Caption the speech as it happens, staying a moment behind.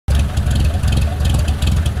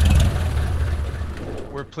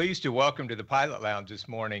pleased to welcome to the Pilot Lounge this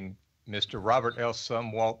morning Mr. Robert L.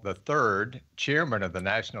 Sumwalt III, Chairman of the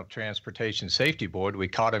National Transportation Safety Board. We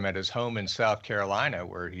caught him at his home in South Carolina,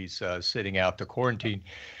 where he's sitting out the quarantine.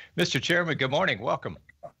 Mr. Chairman, good morning. Welcome.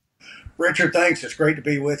 Richard, thanks. It's great to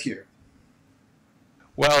be with you.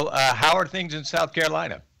 Well, how are things in South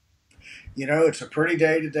Carolina? You know, it's a pretty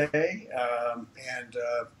day today, and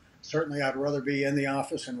certainly I'd rather be in the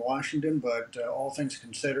office in Washington, but all things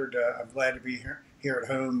considered, I'm glad to be here at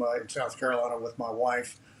home in South Carolina with my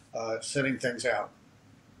wife, sitting things out.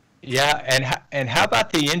 Yeah, and how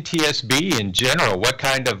about the NTSB in general? What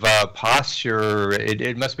kind of posture?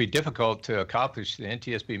 It must be difficult to accomplish the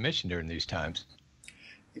NTSB mission during these times.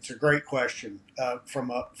 It's a great question.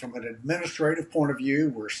 From an administrative point of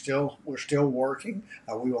view, we're still working.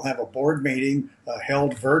 We will have a board meeting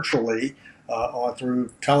held virtually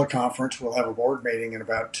through teleconference. We'll have a board meeting in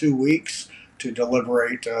about 2 weeks to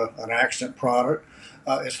deliberate an accident product.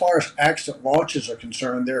 As far as accident launches are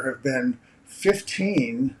concerned, there have been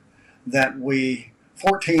 14 that we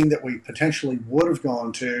potentially would have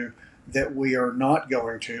gone to that we are not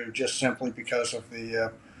going to, just simply because of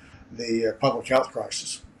the public health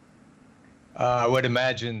crisis. I would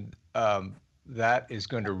imagine that is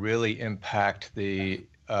going to really impact the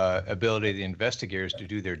ability of the investigators to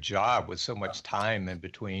do their job with so much time in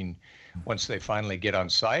between once they finally get on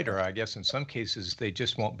site, or I guess in some cases they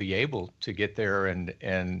just won't be able to get there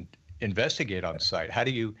and investigate on site. How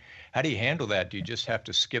do you handle that? Do you just have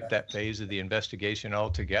to skip that phase of the investigation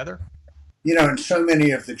altogether? You know, in so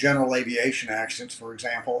many of the general aviation accidents, for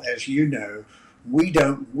example, as you know, we,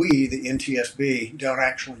 the NTSB, don't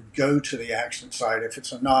actually go to the accident site if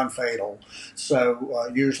it's a non-fatal. So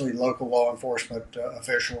usually local law enforcement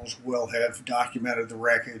officials will have documented the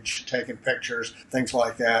wreckage, taken pictures, things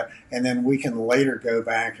like that, and then we can later go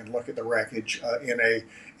back and look at the wreckage in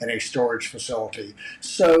a storage facility.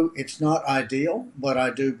 So it's not ideal, but I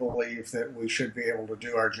do believe that we should be able to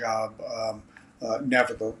do our job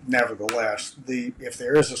nevertheless. If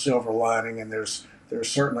there is a silver lining, and there's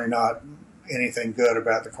certainly not anything good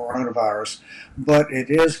about the coronavirus, but it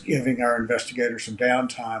is giving our investigators some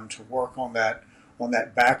downtime to work on that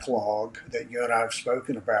backlog that you and I have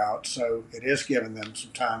spoken about. So it is giving them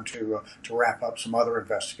some time to wrap up some other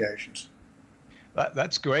investigations.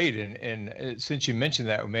 That's great, and since you mentioned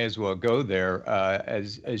that, we may as well go there.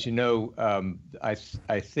 As you know, I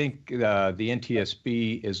think the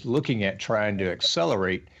NTSB is looking at trying to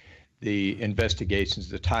accelerate the investigations,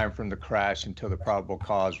 the time from the crash until the probable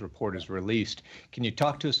cause report is released. Can you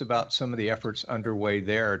talk to us about some of the efforts underway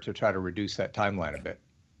there to try to reduce that timeline a bit?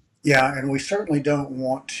 Yeah, and we certainly don't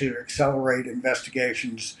want to accelerate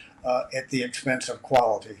investigations at the expense of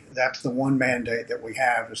quality. That's the one mandate that we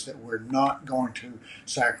have, is that we're not going to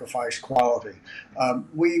sacrifice quality.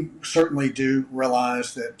 We certainly do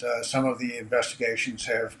realize that some of the investigations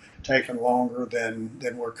have taken longer than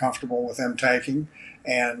we're comfortable with them taking.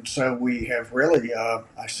 And so we have really,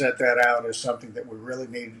 I set that out as something that we really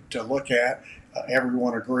needed to look at.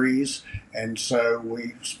 Everyone agrees. And so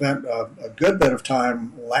we spent a good bit of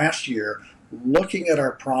time last year looking at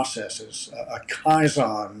our processes, a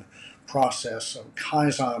Kaizen process, a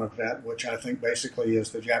Kaizen event, which I think basically is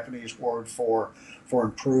the Japanese word for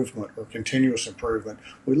improvement or continuous improvement.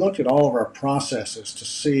 We looked at all of our processes to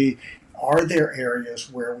see, are there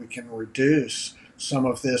areas where we can reduce some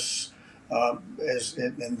of this, as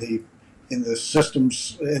in the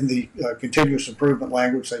systems, in the continuous improvement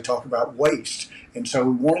language, they talk about waste. And so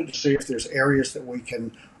we wanted to see if there's areas that we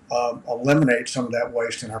can eliminate some of that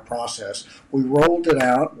waste in our process. We rolled it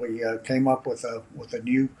out. We came up with a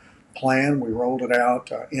new plan. We rolled it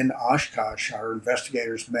out in Oshkosh. Our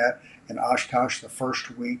investigators met in Oshkosh the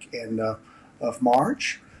first week of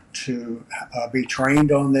March to be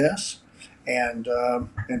trained on this. And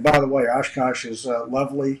by the way, Oshkosh is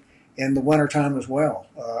lovely in the wintertime as well.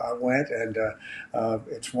 I went, and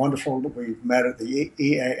it's wonderful. We met at the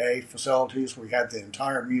EAA facilities. We had the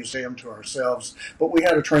entire museum to ourselves, but we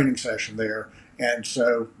had a training session there. And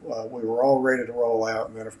so we were all ready to roll out.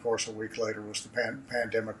 And then, of course, a week later was the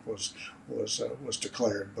pandemic was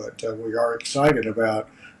declared. But we are excited about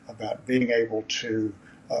being able to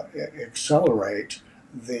accelerate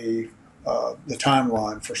the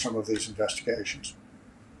timeline for some of these investigations.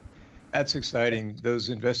 That's exciting. Those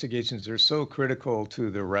investigations are so critical to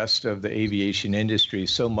the rest of the aviation industry.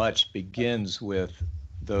 So much begins with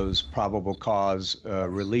those probable cause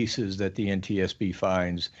releases that the NTSB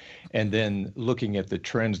finds, and then looking at the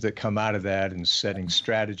trends that come out of that and setting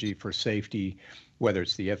strategy for safety, whether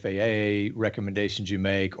it's the FAA recommendations you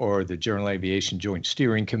make or the General Aviation Joint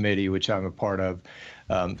Steering Committee, which I'm a part of.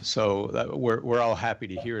 So we're all happy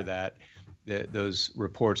to hear that those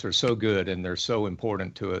reports are so good and they're so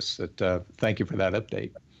important to us that thank you for that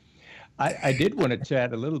update. I did want to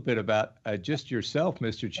chat a little bit about just yourself,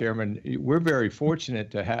 Mr. Chairman. We're very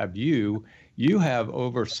fortunate to have you. You have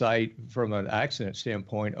oversight from an accident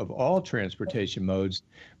standpoint of all transportation modes,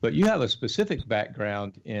 but you have a specific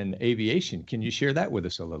background in aviation. Can you share that with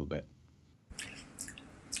us a little bit?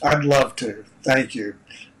 I'd love to. Thank you.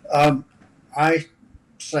 I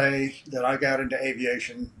say that I got into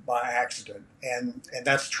aviation by accident, and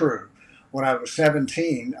that's true. When I was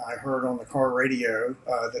 17, I heard on the car radio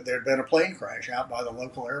that there had been a plane crash out by the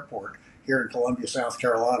local airport here in Columbia, South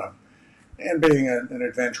Carolina. And being an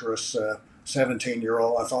adventurous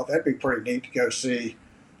 17-year-old, I thought that'd be pretty neat to go see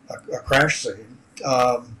a crash scene.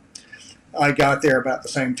 I got there about the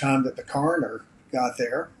same time that the coroner got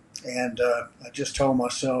there, and I just told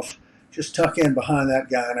myself, just tuck in behind that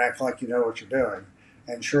guy and act like you know what you're doing.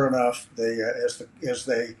 And sure enough, as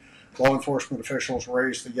the law enforcement officials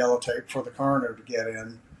raised the yellow tape for the coroner to get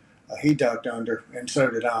in, he ducked under, and so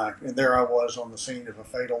did I. And there I was on the scene of a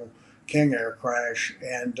fatal King Air crash.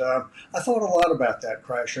 And I thought a lot about that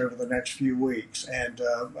crash over the next few weeks. And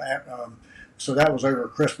so that was over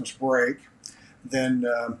Christmas break. Then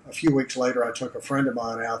a few weeks later, I took a friend of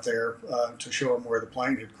mine out there to show him where the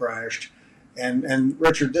plane had crashed. And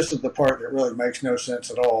Richard, this is the part that really makes no sense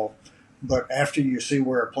at all. But after you see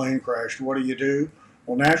where a plane crashed, what do?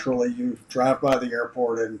 Well, naturally, you drive by the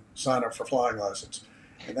airport and sign up for flying lessons.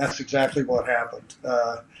 And that's exactly what happened.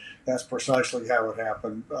 That's precisely how it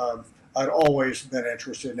happened. I'd always been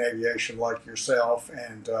interested in aviation like yourself,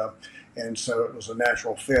 and so it was a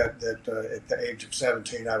natural fit that at the age of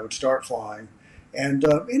 17 I would start flying. And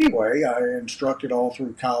anyway, I instructed all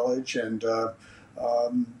through college, and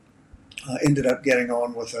ended up getting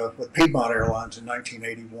on with Piedmont Airlines in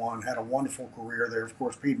 1981, had a wonderful career there. Of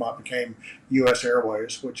course, Piedmont became U.S.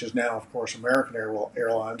 Airways, which is now, of course, American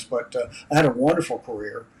Airlines. But I had a wonderful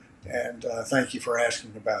career, and thank you for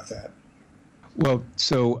asking about that. Well,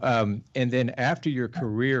 so, and then after your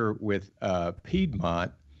career with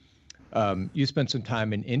Piedmont, you spent some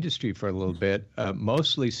time in industry for a little bit,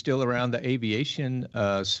 mostly still around the aviation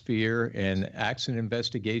sphere and accident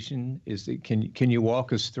investigation. Can you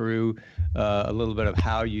walk us through a little bit of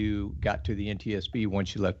how you got to the NTSB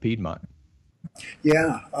once you left Piedmont?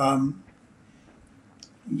 Yeah.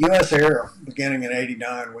 U.S. Air, beginning in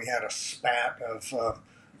 '89, we had a spat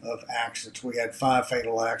of accidents. We had 5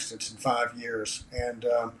 fatal accidents in 5 years. And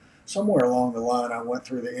somewhere along the line, I went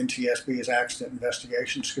through the NTSB's Accident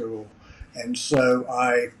Investigation School. And so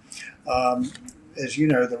as you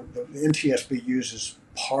know, the NTSB uses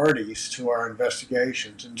parties to our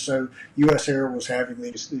investigations. And so U.S. Air was having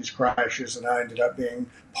these crashes, and I ended up being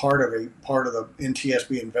part of the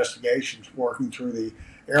NTSB investigations, working through the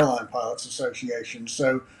Airline Pilots Association.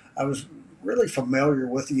 So I was really familiar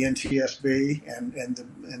with the NTSB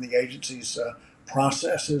and the agency's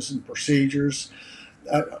processes and procedures.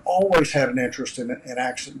 I always had an interest in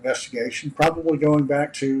accident investigation, probably going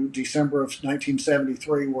back to December of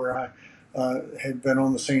 1973, where I had been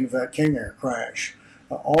on the scene of that King Air crash.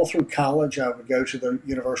 All through college, I would go to the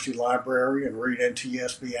university library and read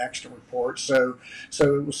NTSB accident reports. So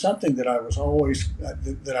it was something that I was always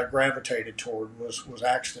that I gravitated toward was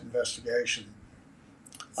accident investigation.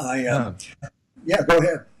 Yeah, go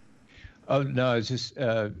ahead. Oh, no, it's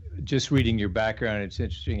just reading your background. It's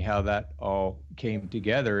interesting how that all came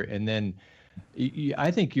together. And then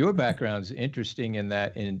I think your background is interesting in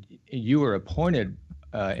that you were appointed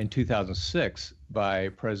in 2006 by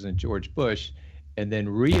President George Bush, and then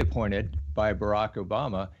reappointed by Barack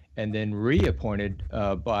Obama, and then reappointed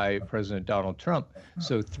by President Donald Trump.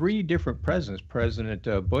 So 3 different presidents, President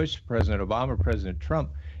Bush, President Obama, President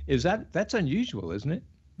Trump. That's unusual, isn't it?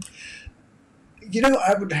 You know,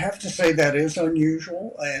 I would have to say that is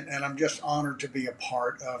unusual, and I'm just honored to be a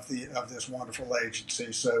part of this wonderful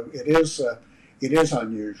agency. So it is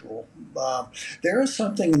unusual. There is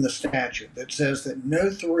something in the statute that says that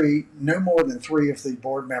no more than 3 of the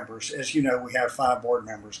board members, as you know, we have 5 board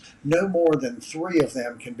members, no more than 3 of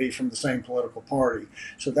them can be from the same political party.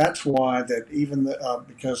 So that's why that even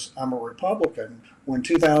because I'm a Republican, when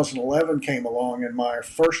 2011 came along and my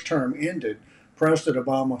first term ended, President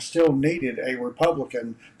Obama still needed a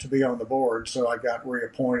Republican to be on the board, so I got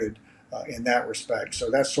reappointed in that respect. So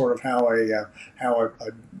that's sort of how a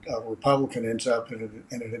Republican ends up in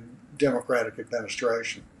a Democratic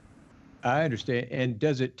administration. I understand. And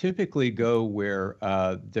does it typically go where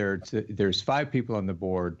there's 5 people on the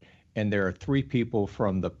board and there are 3 people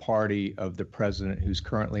from the party of the president who's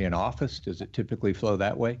currently in office? Does it typically flow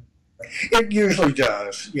that way? It usually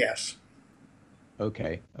does, yes.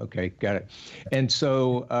 Okay, okay, got it. And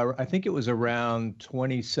so I think it was around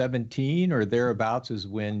 2017 or thereabouts is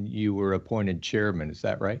when you were appointed chairman. Is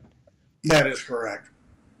that right? That is correct.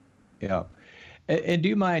 Yeah. And do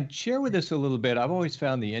you mind share with us a little bit? I've always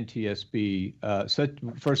found the NTSB such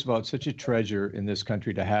first of all, it's such a treasure in this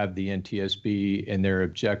country to have the NTSB and their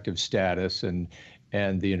objective status and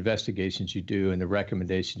the investigations you do and the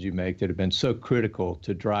recommendations you make that have been so critical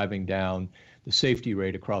to driving down the safety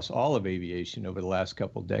rate across all of aviation over the last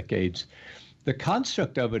couple decades. The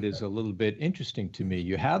construct of it is a little bit interesting to me.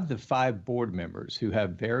 You have the five board members who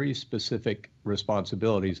have very specific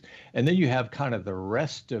responsibilities, and then you have kind of the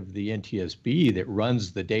rest of the NTSB that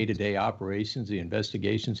runs the day-to-day operations, the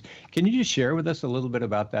investigations. Can you just share with us a little bit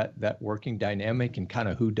about that working dynamic and kind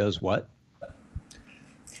of who does what?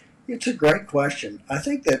 It's a great question. I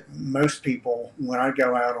think that most people, when I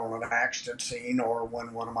go out on an accident scene or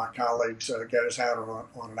when one of my colleagues goes out on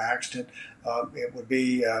an accident, it would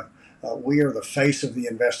be we are the face of the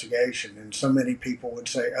investigation. And so many people would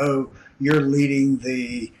say, oh, you're leading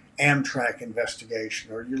the Amtrak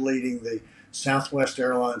investigation or you're leading the Southwest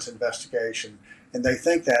Airlines investigation. And they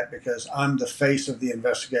think that because I'm the face of the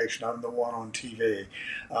investigation, I'm the one on TV.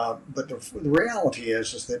 But the reality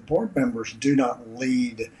is that board members do not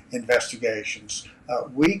lead investigations.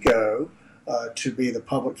 We go to be the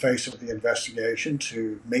public face of the investigation,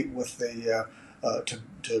 to meet with the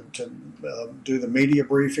do the media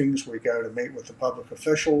briefings. We go to meet with the public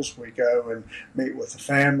officials. We go and meet with the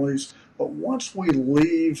families. But once we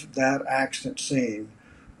leave that accident scene,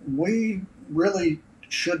 we really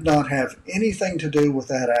should not have anything to do with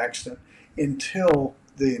that accident until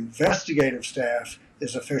the investigative staff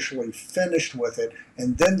is officially finished with it,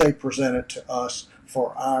 and then they present it to us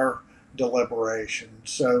for our deliberation.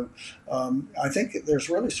 So I think there's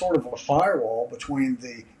really sort of a firewall between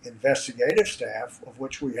the investigative staff, of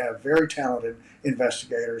which we have very talented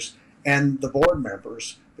investigators, and the board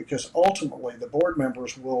members, because ultimately the board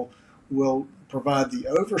members will provide the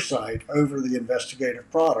oversight over the investigative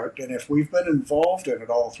product. And if we've been involved in it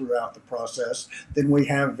all throughout the process, then we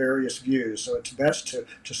have various views. So it's best to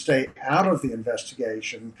stay out of the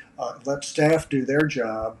investigation, let staff do their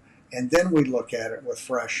job, and then we look at it with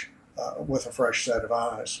a fresh set of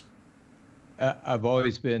eyes. I've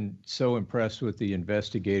always been so impressed with the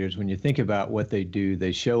investigators. When you think about what they do,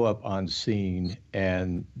 they show up on scene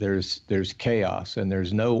and there's chaos and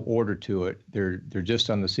there's no order to it. They're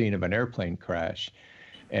just on the scene of an airplane crash,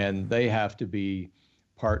 and they have to be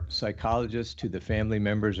part psychologist to the family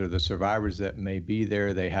members or the survivors that may be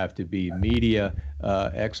there. They have to be media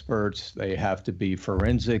experts. They have to be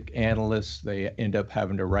forensic analysts. They end up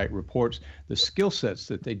having to write reports. The skill sets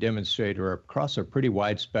that they demonstrate are across a pretty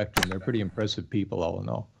wide spectrum. They're pretty impressive people, all in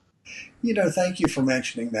all. Thank you for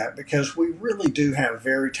mentioning that, because we really do have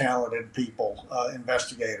very talented people,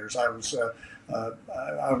 investigators. I'm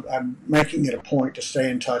making it a point to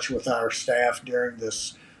stay in touch with our staff during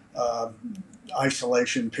this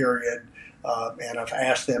isolation period, and I've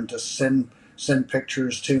asked them to send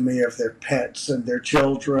pictures to me of their pets and their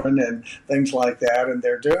children and things like that, and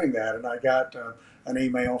they're doing that. And I got an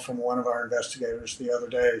email from one of our investigators the other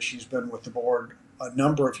day. She's been with the board a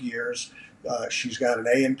number of years. She's got an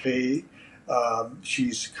A&P.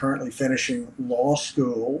 She's currently finishing law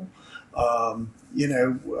school. A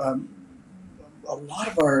lot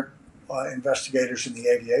of our investigators in the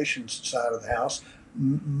aviation side of the house,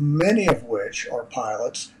 many of which are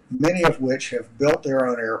pilots, many of which have built their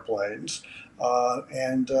own airplanes.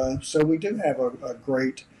 So we do have a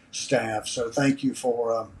great staff. So thank you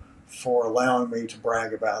for allowing me to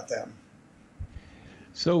brag about them.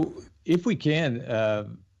 So if we can,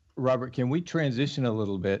 Robert, can we transition a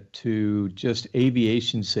little bit to just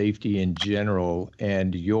aviation safety in general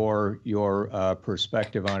and your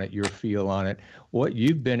perspective on it, your feel on it? What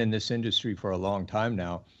you've been in this industry for a long time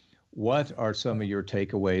now. What are some of your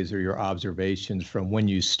takeaways or your observations from when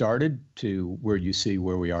you started to where you see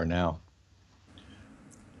where we are now?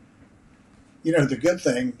 The good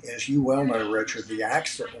thing, as you well know, Richard, the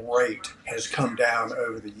accident rate has come down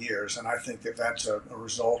over the years, and I think that that's a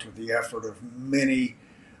result of the effort of many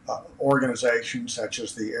organizations such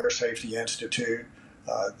as the Air Safety Institute,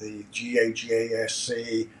 the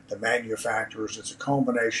GAGASC, the manufacturers. It's a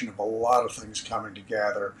combination of a lot of things coming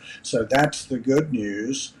together. So that's the good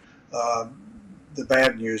news. The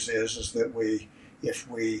bad news is that if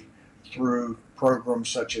we, through programs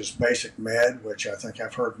such as Basic Med, which I think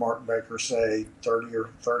I've heard Mark Baker say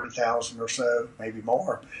 30,000 or so, maybe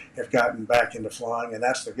more, have gotten back into flying, and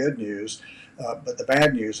that's the good news. But the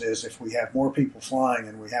bad news is if we have more people flying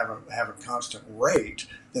and we have a constant rate,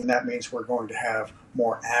 then that means we're going to have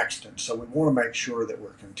more accidents. So we want to make sure that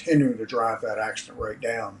we're continuing to drive that accident rate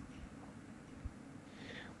down.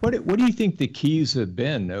 What do you think the keys have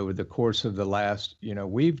been over the course of the last,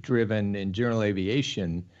 we've driven in general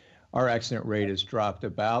aviation, our accident rate has dropped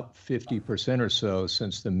about 50% or so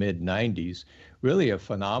since the mid 90s. Really a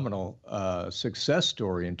phenomenal success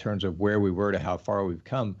story in terms of where we were to how far we've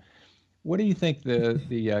come. What do you think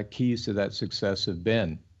the keys to that success have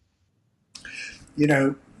been?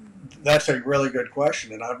 That's a really good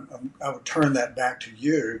question, and I would turn that back to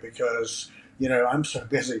you because I'm so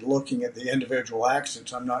busy looking at the individual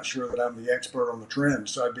accidents. I'm not sure that I'm the expert on the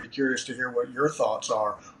trends, so I'd be curious to hear what your thoughts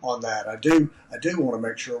are on that. I do want to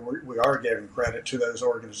make sure we are giving credit to those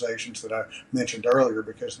organizations that I mentioned earlier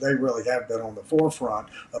because they really have been on the forefront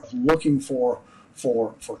of looking for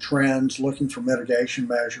trends, looking for mitigation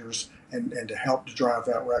measures, and to help to drive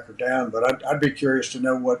that record down. But I'd be curious to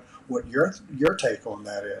know what your take on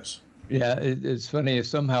that is. Yeah, it's funny.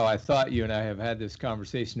 Somehow I thought you and I have had this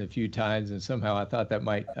conversation a few times, and somehow I thought that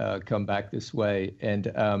might come back this way. And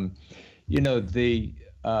the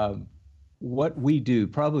what we do,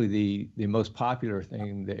 probably the most popular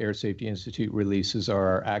thing the Air Safety Institute releases are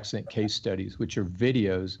our accident case studies, which are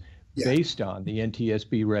videos based on the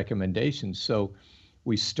NTSB recommendations. So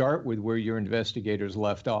we start with where your investigators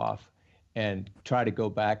left off and try to go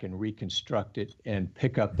back and reconstruct it and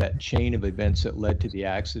pick up that chain of events that led to the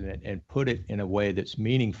accident and put it in a way that's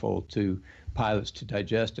meaningful to pilots to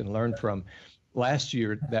digest and learn from. Last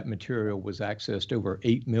year, that material was accessed over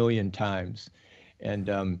 8 million times.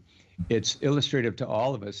 And it's illustrative to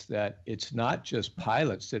all of us that it's not just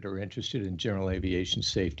pilots that are interested in general aviation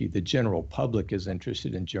safety. The general public is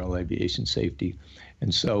interested in general aviation safety.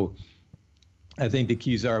 And so I think the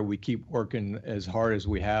keys are we keep working as hard as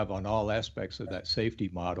we have on all aspects of that safety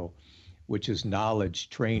model, which is knowledge,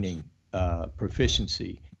 training,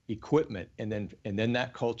 proficiency, equipment, and then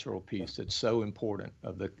that cultural piece that's so important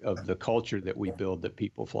of the culture that we build that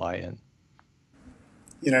people fly in.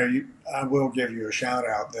 I will give you a shout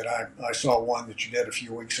out that I saw one that you did a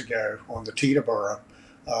few weeks ago on the Teterboro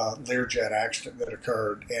Learjet accident that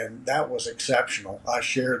occurred, and that was exceptional. I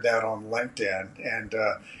shared that on LinkedIn, and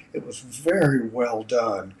it was very well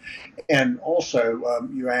done. And also,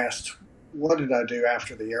 you asked, what did I do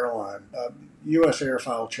after the airline? U.S. Air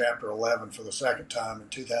filed Chapter 11 for the second time in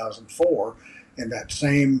 2004, and that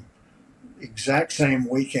exact same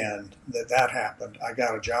weekend that happened, I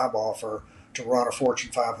got a job offer to run a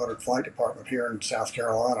Fortune 500 flight department here in South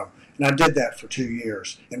Carolina. And I did that for 2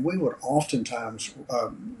 years. And we would oftentimes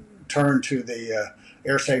turn to the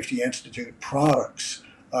Air Safety Institute products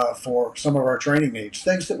for some of our training needs,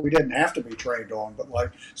 things that we didn't have to be trained on, but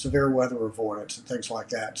like severe weather avoidance and things like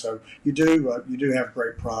that. So you do have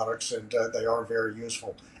great products, and they are very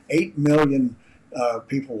useful. 8 million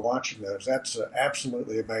people watching those. That's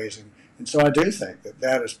absolutely amazing. And so I do think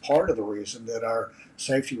that is part of the reason that our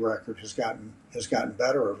safety record has gotten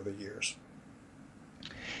better over the years.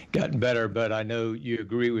 Gotten better, but I know you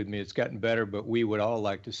agree with me. It's gotten better, but we would all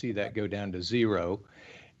like to see that go down to zero.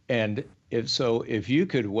 And if you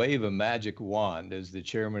could wave a magic wand as the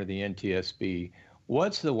chairman of the NTSB,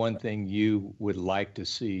 what's the one thing you would like to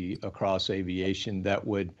see across aviation that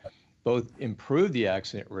would both improve the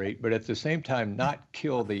accident rate, but at the same time not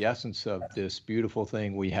kill the essence of this beautiful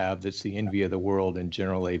thing we have that's the envy of the world in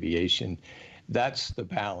general aviation? That's the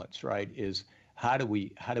balance, right? Is how do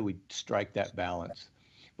we strike that balance?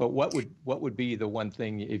 But what would be the one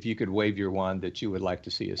thing, if you could wave your wand, that you would like to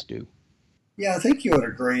see us do? Yeah, I think you would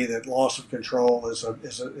agree that loss of control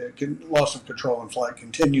loss of control in flight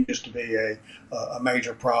continues to be a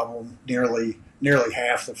major problem. Nearly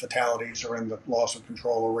half the fatalities are in the loss of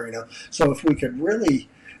control arena. So if we could really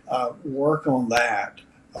work on that,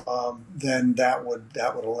 then that would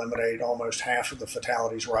eliminate almost half of the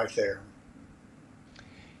fatalities right there.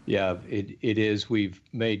 Yeah, it is. We've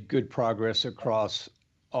made good progress across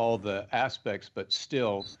all the aspects, but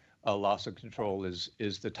still, loss of control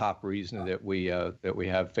is the top reason that we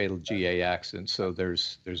have fatal GA accidents. So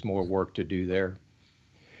there's more work to do there.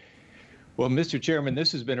 Well, Mr. Chairman,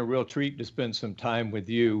 this has been a real treat to spend some time with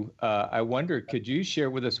you. I wonder, could you share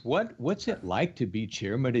with us what's it like to be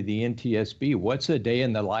chairman of the NTSB? What's a day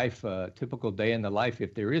in the life, a typical day in the life,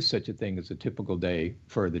 if there is such a thing as a typical day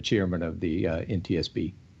for the chairman of the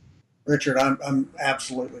NTSB? Richard, I'm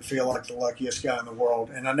absolutely feel like the luckiest guy in the world,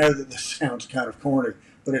 and I know that this sounds kind of corny,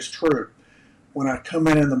 but it's true. when I come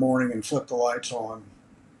in the morning and flip the lights on,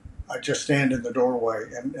 I just stand in the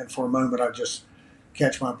doorway, and for a moment I just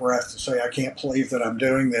catch my breath to say, I can't believe that I'm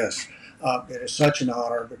doing this. It is such an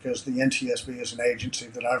honor because the NTSB is an agency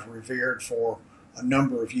that I've revered for a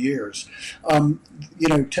number of years.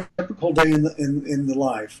 Typical day in the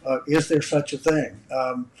life. Is there such a thing?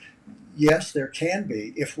 Yes, there can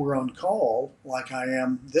be if we're on call, like I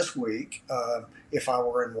am this week. If I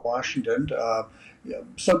were in Washington,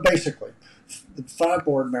 so basically, the 5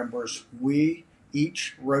 board members, we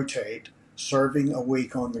each rotate serving a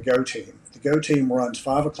week on the Go team. The Go team runs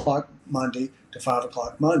 5 o'clock Monday to 5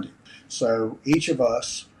 o'clock Monday. So each of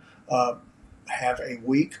us have a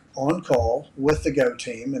week on call with the Go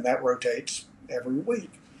team, and that rotates every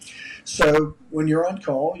week. So when you're on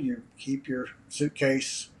call, you keep your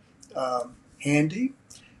suitcase handy.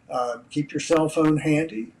 Keep your cell phone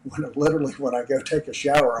handy. When I go take a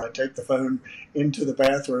shower, I take the phone into the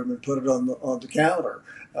bathroom and put it on the counter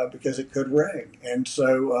because it could ring. And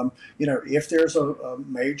so, if there's a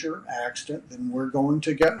major accident, then we're going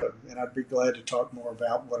to go. And I'd be glad to talk more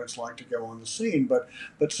about what it's like to go on the scene. But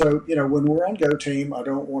so, when we're on Go team, I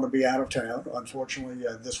don't want to be out of town. Unfortunately,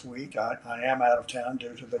 this week I am out of town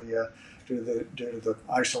due to the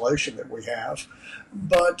isolation that we have.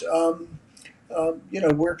 But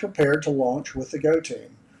we're prepared to launch with the Go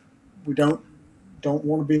team. We don't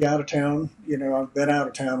want to be out of town. I've been out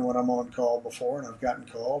of town when I'm on call before, and I've gotten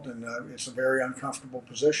called, and it's a very uncomfortable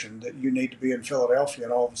position that you need to be in Philadelphia,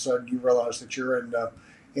 and all of a sudden you realize that you're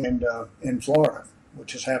in Florida,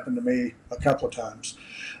 which has happened to me a couple of times.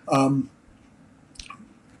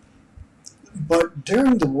 But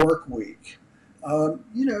during the work week,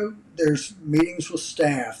 there's meetings with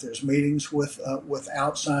staff. There's meetings with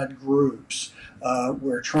outside groups.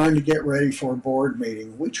 We're trying to get ready for a board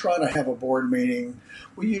meeting. We try to have a board meeting.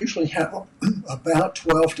 We usually have about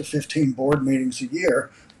 12 to 15 board meetings a year.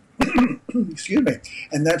 Excuse me.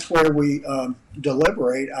 And that's where we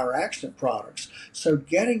deliberate our accident products. So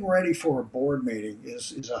getting ready for a board meeting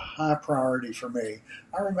is a high priority for me.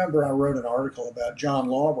 I remember I wrote an article about John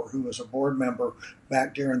Lauber, who was a board member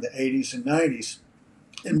back during the 80s and 90s.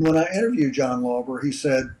 And when I interviewed John Lauber, he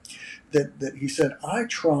said that I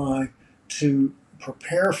try to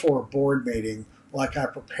prepare for a board meeting like I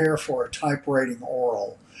prepare for a type rating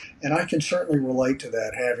oral. And I can certainly relate to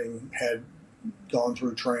that, having had gone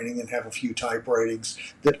through training and have a few type ratings,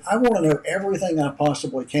 that I want to know everything I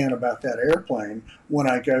possibly can about that airplane when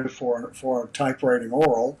I go for a type rating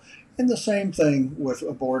oral. And the same thing with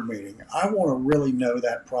a board meeting. I want to really know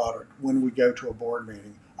that product when we go to a board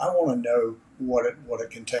meeting. I want to know what it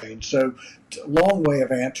contains. So, long way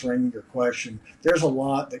of answering your question. There's a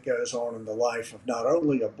lot that goes on in the life of not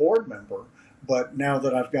only a board member, but now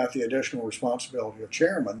that I've got the additional responsibility of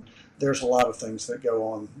chairman, there's a lot of things that go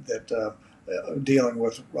on that dealing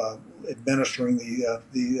with administering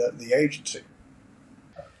the agency.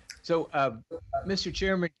 So, Mr.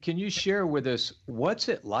 Chairman, can you share with us what's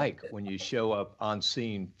it like when you show up on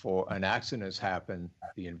scene for an accident has happened,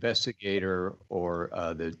 the investigator or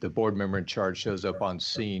the board member in charge shows up on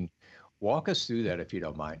scene? Walk us through that if you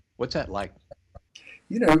don't mind. What's that like?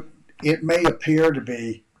 It may appear to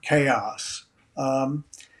be chaos,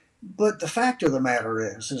 but the fact of the matter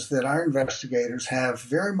is that our investigators have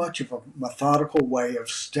very much of a methodical way of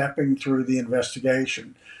stepping through the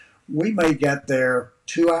investigation. We may get there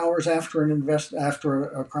 2 hours after after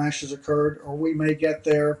a crash has occurred, or we may get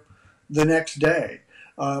there the next day.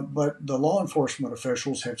 But the law enforcement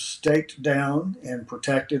officials have staked down and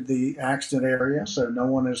protected the accident area, so no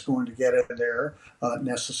one is going to get in there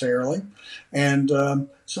necessarily. And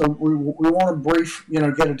so we want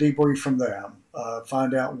to get a debrief from them,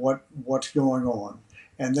 find out what's going on.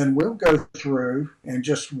 And then we'll go through and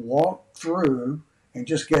just walk through and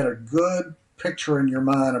just get a good picture in your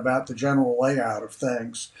mind about the general layout of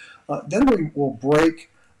things. Then we will break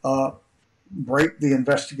the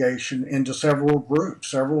investigation into several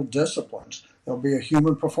groups, several disciplines. There'll be a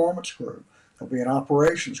human performance group. There'll be an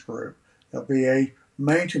operations group. There'll be a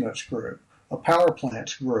maintenance group, a power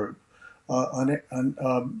plants group,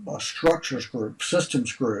 a structures group,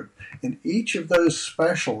 systems group. And each of those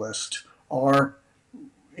specialists are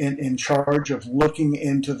in charge of looking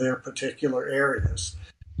into their particular areas.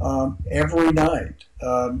 Every night,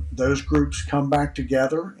 those groups come back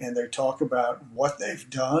together and they talk about what they've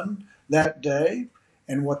done that day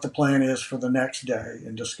and what the plan is for the next day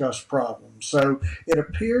and discuss problems. So it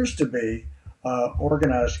appears to be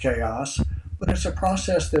organized chaos, but it's a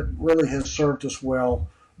process that really has served us well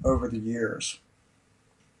over the years.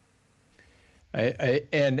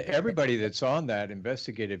 And everybody that's on that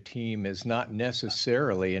investigative team is not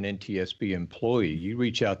necessarily an NTSB employee. You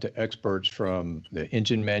reach out to experts from the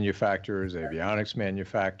engine manufacturers, avionics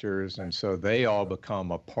manufacturers, and so they all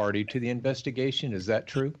become a party to the investigation. Is that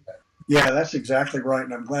true? Yeah, that's exactly right,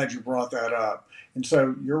 and I'm glad you brought that up. And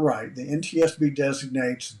so you're right. The NTSB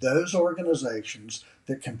designates those organizations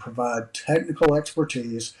that can provide technical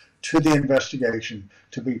expertise to the investigation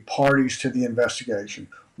to be parties to the investigation.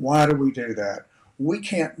 Why do we do that? We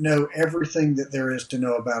can't know everything that there is to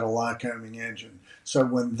know about a Lycoming engine. So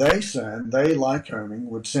when Lycoming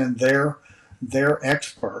would send their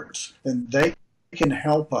experts, and they can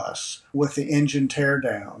help us with the engine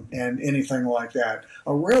teardown and anything like that.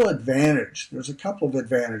 A real advantage, there's a couple of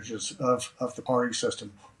advantages of the party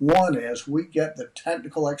system. One is we get the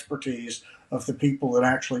technical expertise of the people that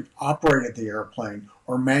actually operated the airplane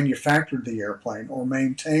or manufactured the airplane or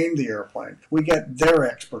maintained the airplane. We get their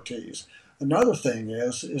expertise. Another thing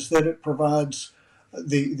is that it provides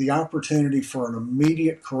the opportunity for an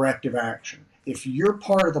immediate corrective action. If you're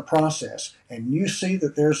part of the process and you see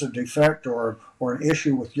that there's a defect or an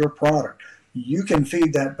issue with your product, you can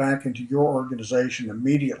feed that back into your organization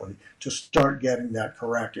immediately to start getting that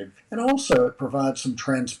corrected. And also, it provides some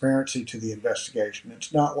transparency to the investigation.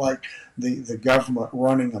 It's not like the government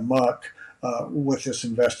running amok with this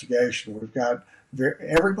investigation. We've got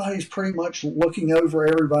everybody's pretty much looking over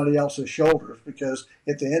everybody else's shoulders because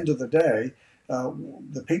at the end of the day,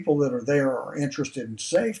 the people that are there are interested in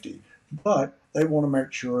safety, but they want to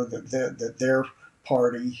make sure that their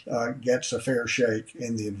party gets a fair shake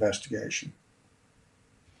in the investigation.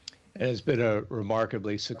 It has been a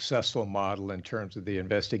remarkably successful model in terms of the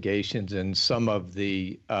investigations and some of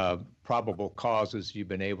the probable causes you've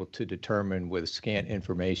been able to determine with scant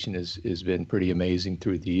information has been pretty amazing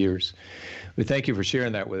through the years. We thank you for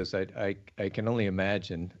sharing that with us. I can only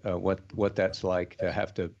imagine what that's like to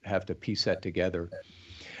have to piece that together.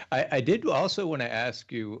 I did also want to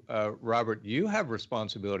ask you, Robert, you have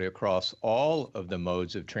responsibility across all of the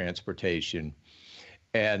modes of transportation.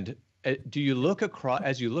 And do you look across,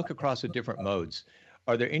 as you look across the different modes,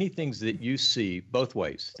 are there any things that you see both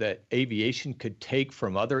ways that aviation could take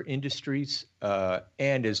from other industries?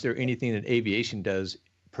 And is there anything that aviation does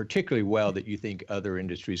particularly well that you think other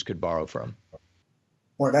industries could borrow from?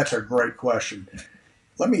 Well, that's a great question.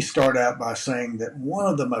 Let me start out by saying that one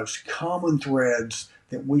of the most common threads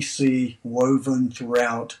that we see woven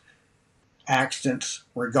throughout accidents,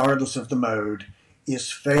 regardless of the mode,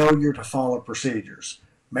 is failure to follow procedures.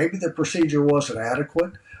 Maybe the procedure wasn't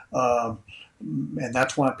adequate, and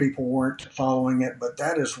that's why people weren't following it, but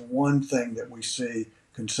that is one thing that we see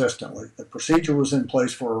consistently. The procedure was in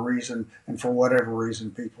place for a reason, and for whatever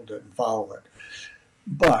reason, people didn't follow it.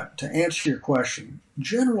 But to answer your question,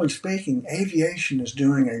 generally speaking, aviation is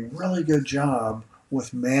doing a really good job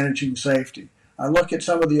with managing safety. I look at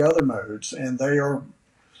some of the other modes, and they are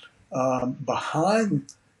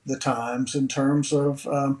behind the times in terms of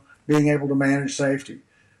being able to manage safety.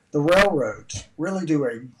 The railroads really do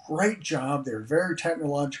a great job. They're very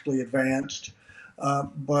technologically advanced,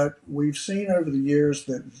 but we've seen over the years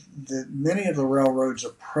that many of the railroads'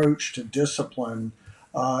 approach to discipline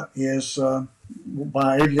is,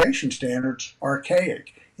 by aviation standards,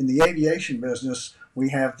 archaic. In the aviation business, we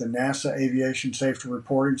have the NASA Aviation Safety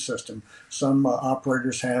Reporting System. Some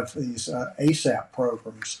operators have these ASAP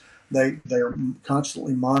programs. They're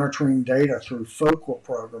constantly monitoring data through focal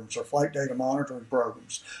programs or flight data monitoring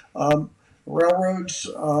programs. Railroads,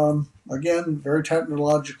 again, very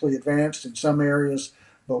technologically advanced in some areas,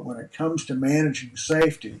 but when it comes to managing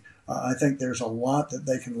safety, I think there's a lot that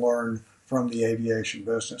they can learn from the aviation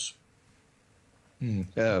business.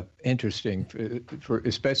 Interesting, for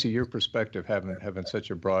especially your perspective, having such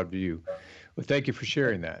a broad view. Well, thank you for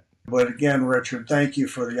sharing that. But again, Richard, thank you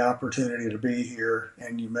for the opportunity to be here.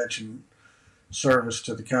 And you mentioned service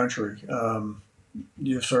to the country.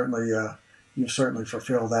 You've certainly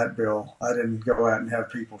fulfilled that bill. I didn't go out and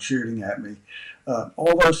have people shooting at me.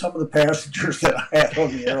 Although some of the passengers that I had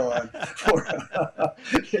on the airline were,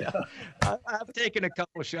 yeah, I've taken a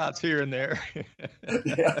couple of shots here and there.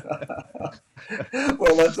 yeah.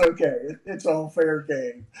 Well, that's okay. It's all fair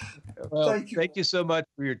game. Well, thank you so much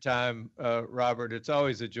for your time, Robert. It's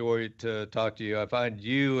always a joy to talk to you. I find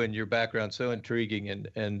you and your background so intriguing,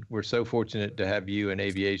 and we're so fortunate to have you in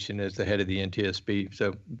aviation as the head of the NTSB.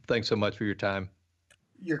 So thanks so much for your time.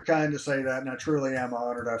 You're kind to say that, and I truly am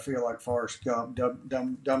honored. I feel like Forrest Gump,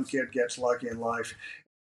 dumb kid gets lucky in life.